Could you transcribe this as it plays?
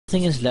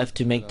Nothing is left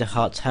to make the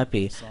hearts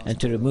happy and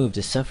to remove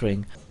the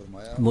suffering.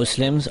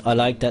 Muslims are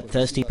like that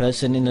thirsty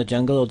person in the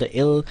jungle or the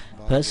ill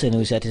person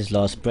who's at his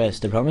last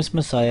breath. The promised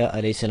Messiah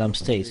ﷺ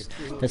states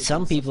that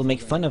some people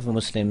make fun of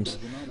Muslims,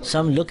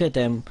 some look at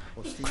them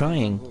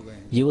crying.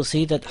 You will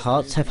see that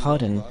hearts have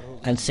hardened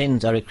and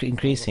sins are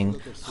increasing.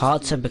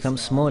 Hearts have become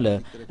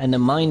smaller and the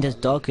mind has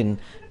darkened.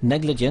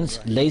 Negligence,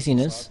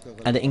 laziness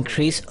and the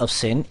increase of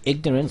sin,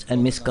 ignorance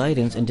and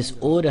misguidance and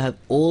disorder have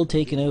all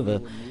taken over.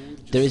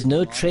 There is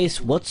no trace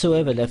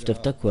whatsoever left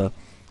of taqwa.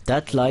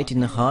 That light in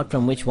the heart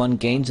from which one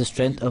gains the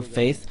strength of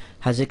faith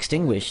has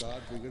extinguished.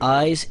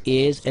 Eyes,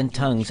 ears and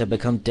tongues have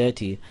become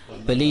dirty.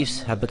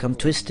 Beliefs have become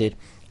twisted.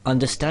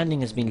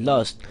 Understanding has been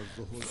lost.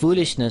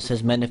 Foolishness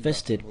has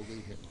manifested.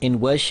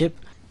 In worship,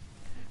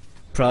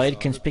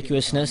 pride,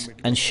 conspicuousness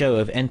and show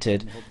have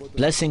entered.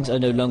 Blessings are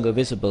no longer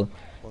visible.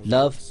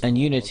 Love and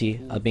unity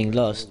are being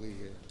lost.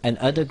 And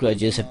other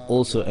grudges have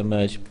also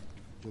emerged.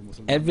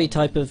 Every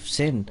type of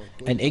sin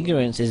and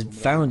ignorance is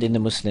found in the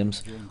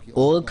Muslims.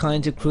 All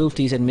kinds of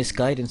cruelties and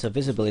misguidance are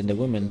visible in the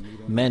women,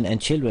 men and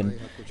children.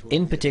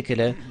 In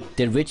particular,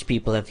 the rich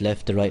people have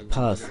left the right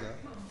path.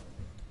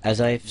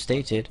 As I have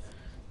stated,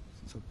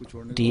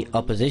 the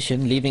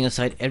opposition, leaving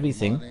aside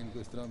everything,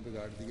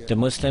 the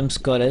Muslim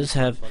scholars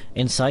have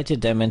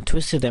incited them and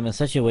twisted them in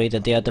such a way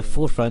that they are at the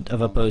forefront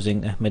of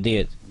opposing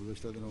Ahmadiyyat.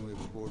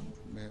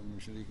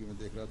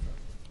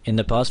 In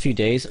the past few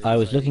days, I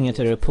was looking at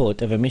a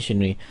report of a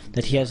missionary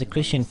that he has a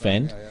Christian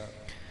friend.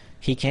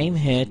 He came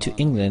here to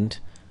England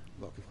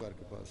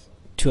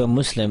to a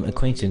Muslim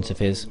acquaintance of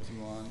his.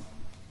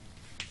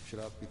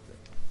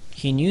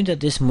 He knew that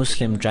this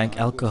Muslim drank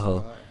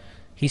alcohol.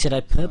 He said, I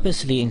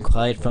purposely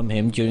inquired from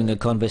him during a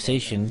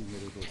conversation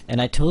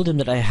and I told him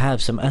that I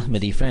have some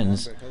Ahmadi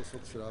friends.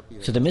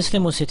 So the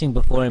Muslim was sitting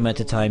before him at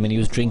the time and he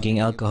was drinking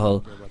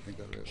alcohol.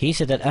 He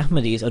said that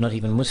Ahmadis are not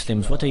even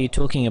Muslims. What are you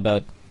talking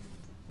about?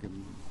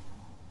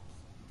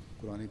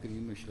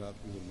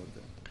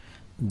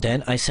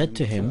 Then I said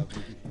to him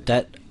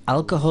that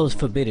alcohol is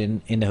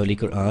forbidden in the Holy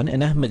Quran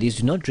and Ahmadis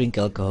do not drink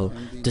alcohol.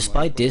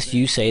 Despite this,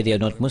 you say they are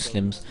not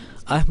Muslims.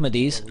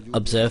 Ahmadis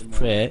observe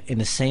prayer in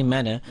the same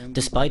manner.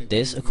 Despite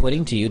this,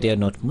 according to you, they are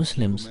not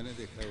Muslims.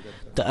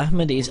 The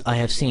Ahmadis I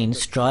have seen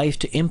strive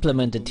to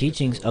implement the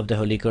teachings of the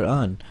Holy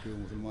Quran.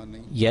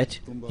 Yet,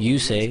 you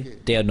say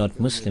they are not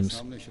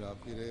Muslims.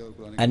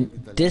 And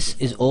this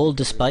is all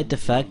despite the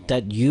fact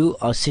that you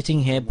are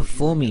sitting here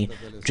before me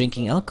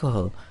drinking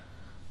alcohol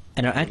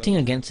and are acting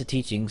against the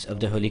teachings of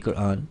the Holy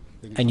Quran,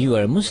 and you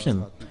are a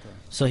Muslim.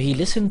 So he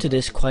listened to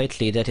this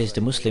quietly, that is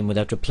the Muslim,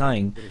 without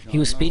replying. He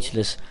was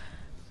speechless,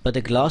 but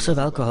the glass of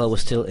alcohol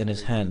was still in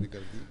his hand.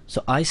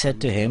 So I said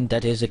to him,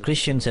 that is the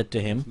Christian said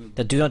to him,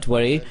 that do not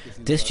worry,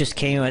 this just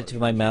came out of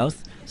my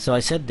mouth. So I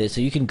said this,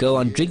 so you can go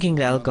on drinking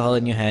the alcohol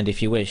in your hand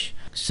if you wish.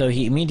 So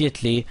he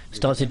immediately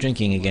started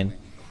drinking again.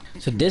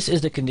 So this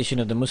is the condition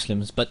of the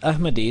Muslims, but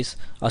Ahmadis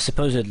are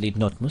supposedly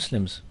not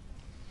Muslims.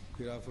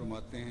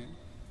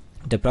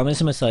 The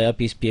promised Messiah,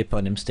 peace be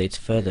upon him, states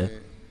further,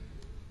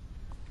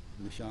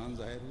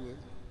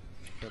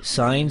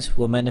 signs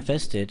were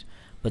manifested,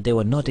 but they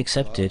were not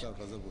accepted.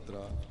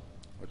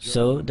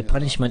 So the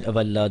punishment of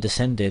Allah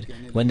descended.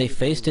 When they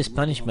faced this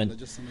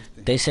punishment,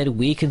 they said,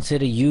 we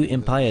consider you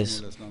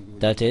impious.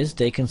 That is,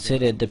 they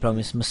considered the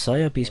promised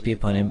Messiah, peace be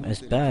upon him,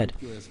 as bad.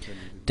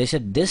 They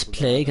said, this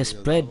plague has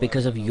spread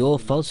because of your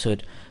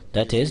falsehood.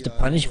 That is, the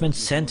punishment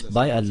sent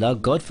by Allah,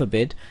 God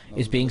forbid,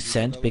 is being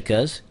sent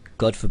because,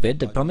 God forbid,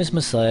 the promised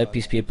Messiah,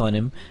 peace be upon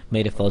him,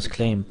 made a false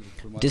claim.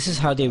 This is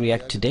how they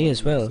react today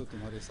as well.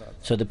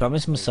 So the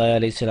promised Messiah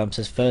ﷺ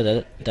says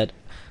further that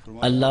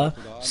Allah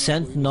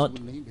sent not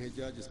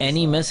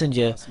any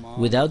messenger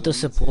without the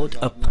support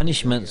of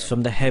punishments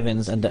from the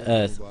heavens and the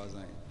earth,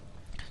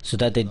 so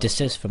that they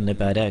desist from their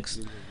bad acts.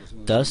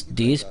 Thus,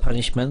 these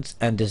punishments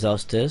and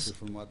disasters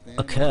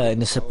occur in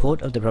the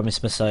support of the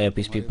promised Messiah,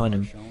 peace be upon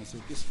him.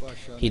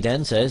 He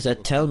then says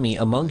that, tell me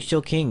amongst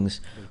your kings,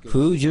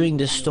 who during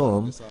this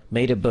storm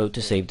made a boat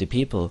to save the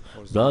people?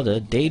 Rather,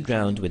 they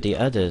drowned with the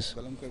others.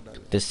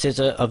 The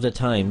scissor of the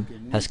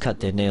time has cut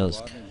their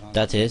nails.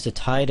 That is, the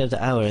tide of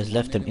the hour has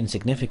left them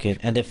insignificant,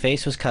 and their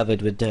face was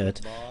covered with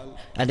dirt,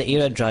 and the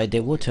era dried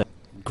their water.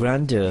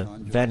 Grandeur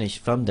vanished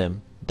from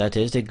them. That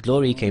is, their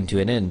glory came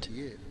to an end.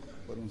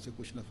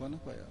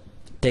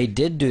 They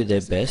did do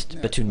their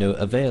best, but to no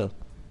avail.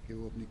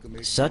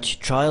 Such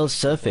trials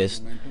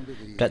surfaced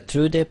that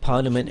through their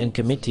parliament and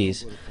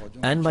committees,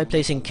 and by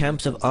placing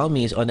camps of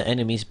armies on the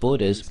enemy's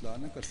borders,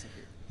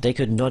 they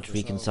could not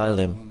reconcile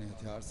them.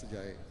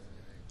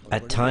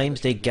 At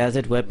times they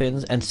gathered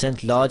weapons and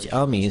sent large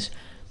armies,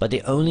 but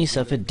they only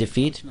suffered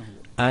defeat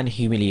and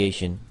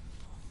humiliation.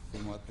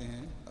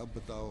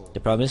 The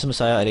promised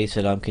Messiah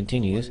ﷺ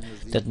continues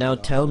that, now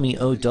tell me,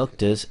 O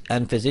doctors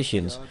and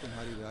physicians,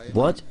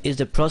 what is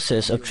the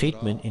process of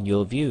treatment in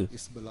your view?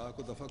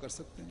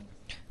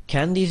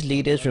 Can these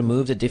leaders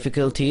remove the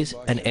difficulties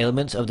and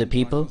ailments of the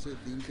people?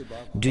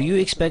 Do you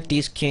expect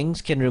these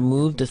kings can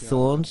remove the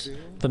thorns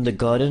from the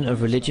garden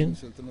of religion?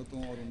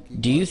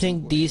 Do you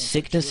think these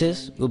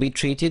sicknesses will be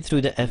treated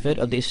through the effort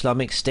of the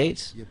Islamic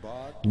states?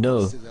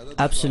 No,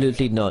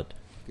 absolutely not.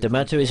 The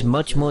matter is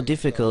much more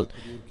difficult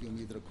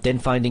than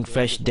finding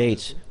fresh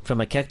dates from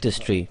a cactus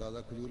tree.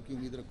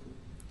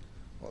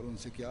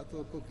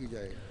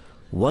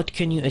 What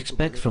can you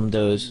expect from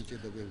those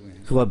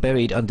who are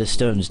buried under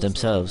stones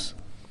themselves?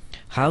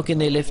 How can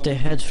they lift their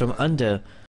heads from under